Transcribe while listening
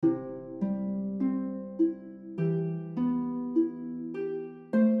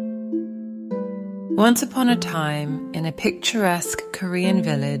Once upon a time, in a picturesque Korean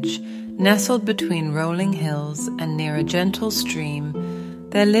village nestled between rolling hills and near a gentle stream,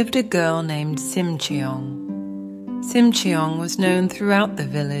 there lived a girl named Simcheong. Simcheong was known throughout the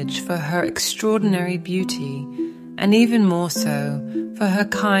village for her extraordinary beauty, and even more so for her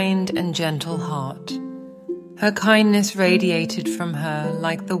kind and gentle heart. Her kindness radiated from her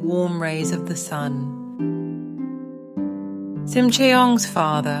like the warm rays of the sun. Simcheong's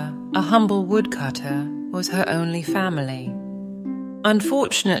father, a humble woodcutter, was her only family.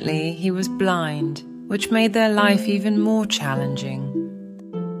 Unfortunately, he was blind, which made their life even more challenging.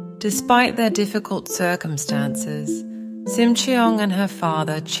 Despite their difficult circumstances, Simcheong and her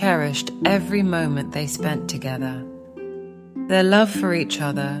father cherished every moment they spent together. Their love for each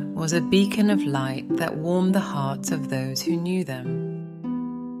other was a beacon of light that warmed the hearts of those who knew them.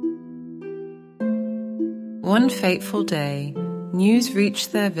 One fateful day, news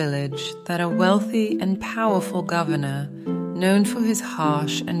reached their village that a wealthy and powerful governor, known for his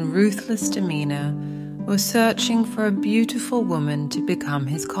harsh and ruthless demeanor, was searching for a beautiful woman to become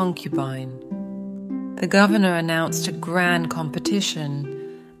his concubine. The governor announced a grand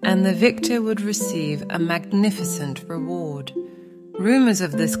competition, and the victor would receive a magnificent reward. Rumors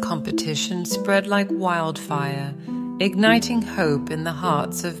of this competition spread like wildfire, igniting hope in the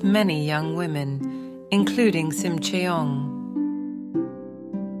hearts of many young women, including Simcheong.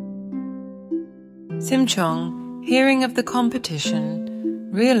 Simcheong, hearing of the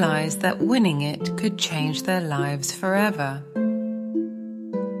competition, realized that winning it could change their lives forever.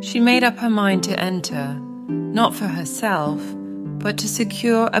 She made up her mind to enter, not for herself, but to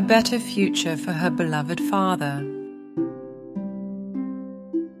secure a better future for her beloved father.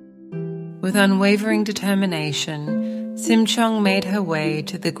 With unwavering determination, Simcheong made her way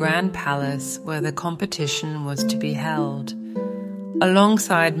to the grand palace where the competition was to be held.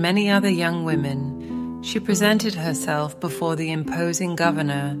 Alongside many other young women, she presented herself before the imposing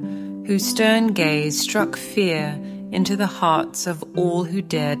governor, whose stern gaze struck fear into the hearts of all who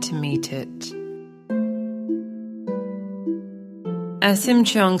dared to meet it. As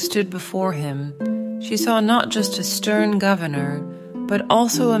Simcheong stood before him, she saw not just a stern governor, but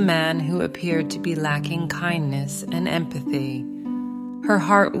also a man who appeared to be lacking kindness and empathy. Her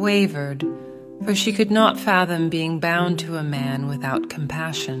heart wavered, for she could not fathom being bound to a man without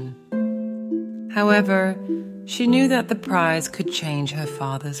compassion. However, she knew that the prize could change her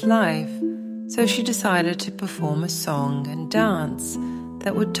father's life, so she decided to perform a song and dance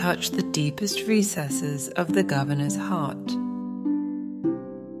that would touch the deepest recesses of the governor's heart.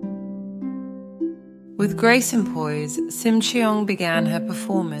 With grace and poise, Simcheong began her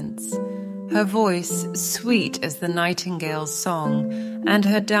performance, her voice sweet as the nightingale's song, and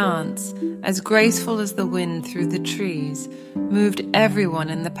her dance, as graceful as the wind through the trees, moved everyone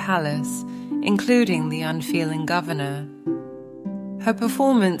in the palace, including the unfeeling governor. Her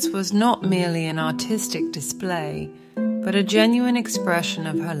performance was not merely an artistic display, but a genuine expression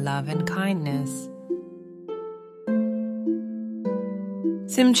of her love and kindness.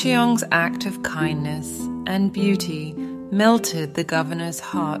 Simcheong's act of kindness and beauty melted the governor's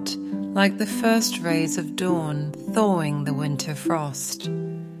heart like the first rays of dawn thawing the winter frost.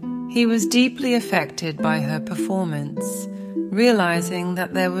 He was deeply affected by her performance, realizing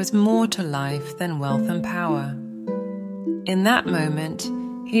that there was more to life than wealth and power. In that moment,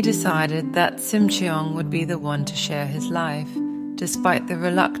 he decided that Simcheong would be the one to share his life, despite the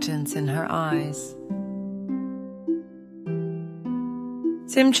reluctance in her eyes.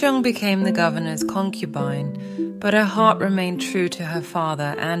 Simcheong became the governor's concubine, but her heart remained true to her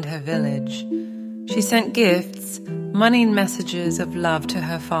father and her village. She sent gifts, money and messages of love to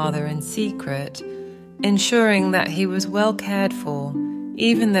her father in secret, ensuring that he was well cared for,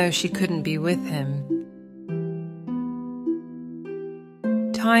 even though she couldn't be with him.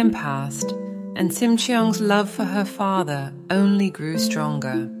 Time passed, and Simcheong's love for her father only grew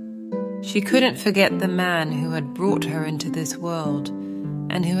stronger. She couldn't forget the man who had brought her into this world,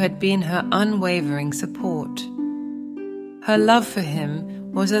 and who had been her unwavering support. Her love for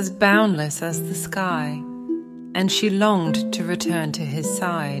him was as boundless as the sky, and she longed to return to his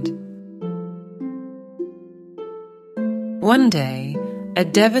side. One day, a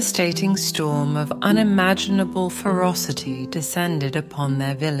devastating storm of unimaginable ferocity descended upon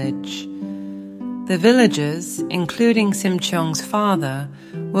their village. The villagers, including Simcheong's father,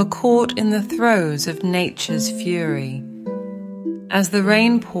 were caught in the throes of nature's fury. As the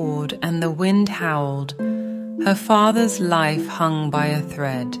rain poured and the wind howled, her father's life hung by a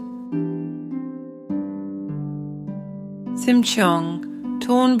thread. Simcheong,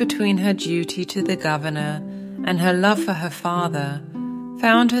 torn between her duty to the governor and her love for her father,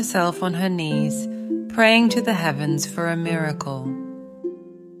 found herself on her knees, praying to the heavens for a miracle.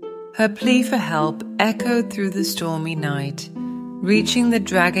 Her plea for help echoed through the stormy night, reaching the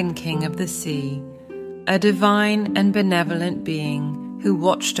Dragon King of the sea, a divine and benevolent being who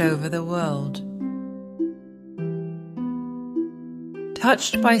watched over the world.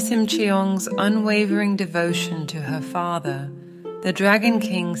 Touched by Simcheong's unwavering devotion to her father, the Dragon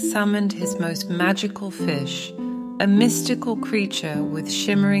King summoned his most magical fish, a mystical creature with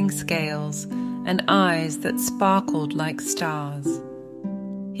shimmering scales and eyes that sparkled like stars.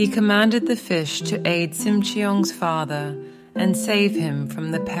 He commanded the fish to aid Simcheong's father and save him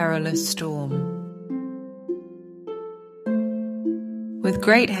from the perilous storm. With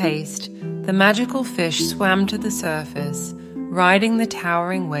great haste, the magical fish swam to the surface, riding the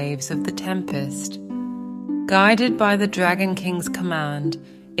towering waves of the tempest. Guided by the Dragon King's command,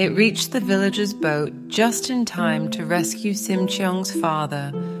 it reached the villagers' boat just in time to rescue Simcheong's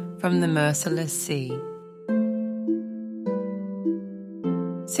father from the merciless sea.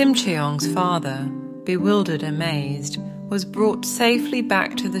 Simcheong's father, bewildered and amazed, was brought safely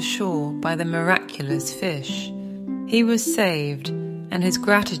back to the shore by the miraculous fish. He was saved, and his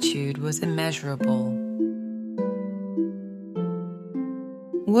gratitude was immeasurable.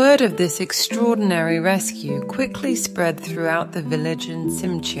 Word of this extraordinary rescue quickly spread throughout the village, and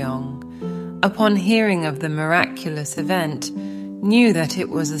Simcheong, upon hearing of the miraculous event, knew that it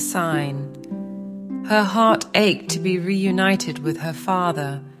was a sign. Her heart ached to be reunited with her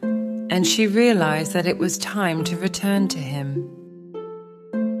father, and she realized that it was time to return to him.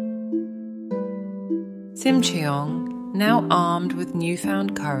 Simcheong, now armed with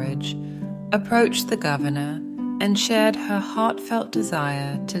newfound courage, approached the governor and shared her heartfelt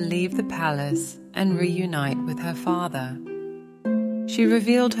desire to leave the palace and reunite with her father. She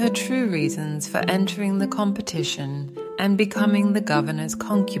revealed her true reasons for entering the competition and becoming the governor's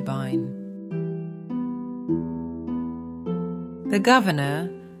concubine. The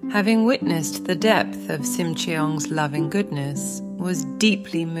governor, having witnessed the depth of Simcheong's loving goodness, was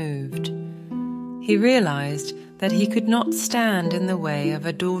deeply moved. He realized that he could not stand in the way of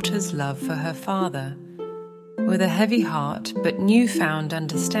a daughter's love for her father. With a heavy heart but newfound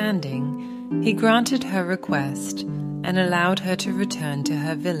understanding, he granted her request and allowed her to return to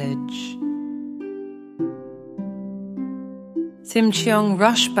her village. Simcheong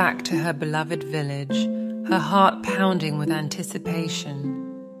rushed back to her beloved village, her heart pounding with anticipation.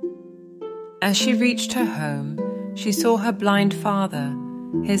 As she reached her home, she saw her blind father,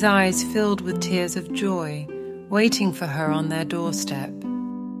 his eyes filled with tears of joy, waiting for her on their doorstep.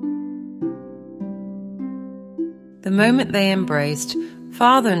 The moment they embraced,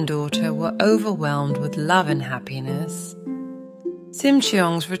 father and daughter were overwhelmed with love and happiness.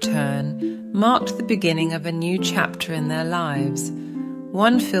 Simcheong's return marked the beginning of a new chapter in their lives,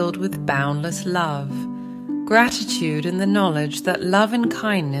 one filled with boundless love, gratitude, and the knowledge that love and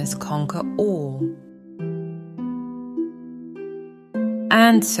kindness conquer all.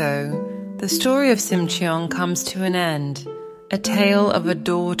 And so, the story of Simcheong comes to an end, a tale of a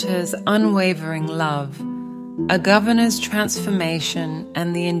daughter's unwavering love, a governor's transformation,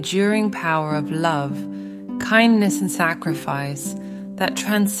 and the enduring power of love, kindness, and sacrifice that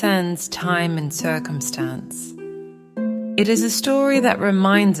transcends time and circumstance. It is a story that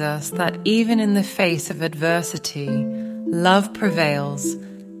reminds us that even in the face of adversity, love prevails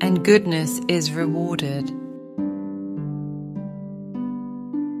and goodness is rewarded.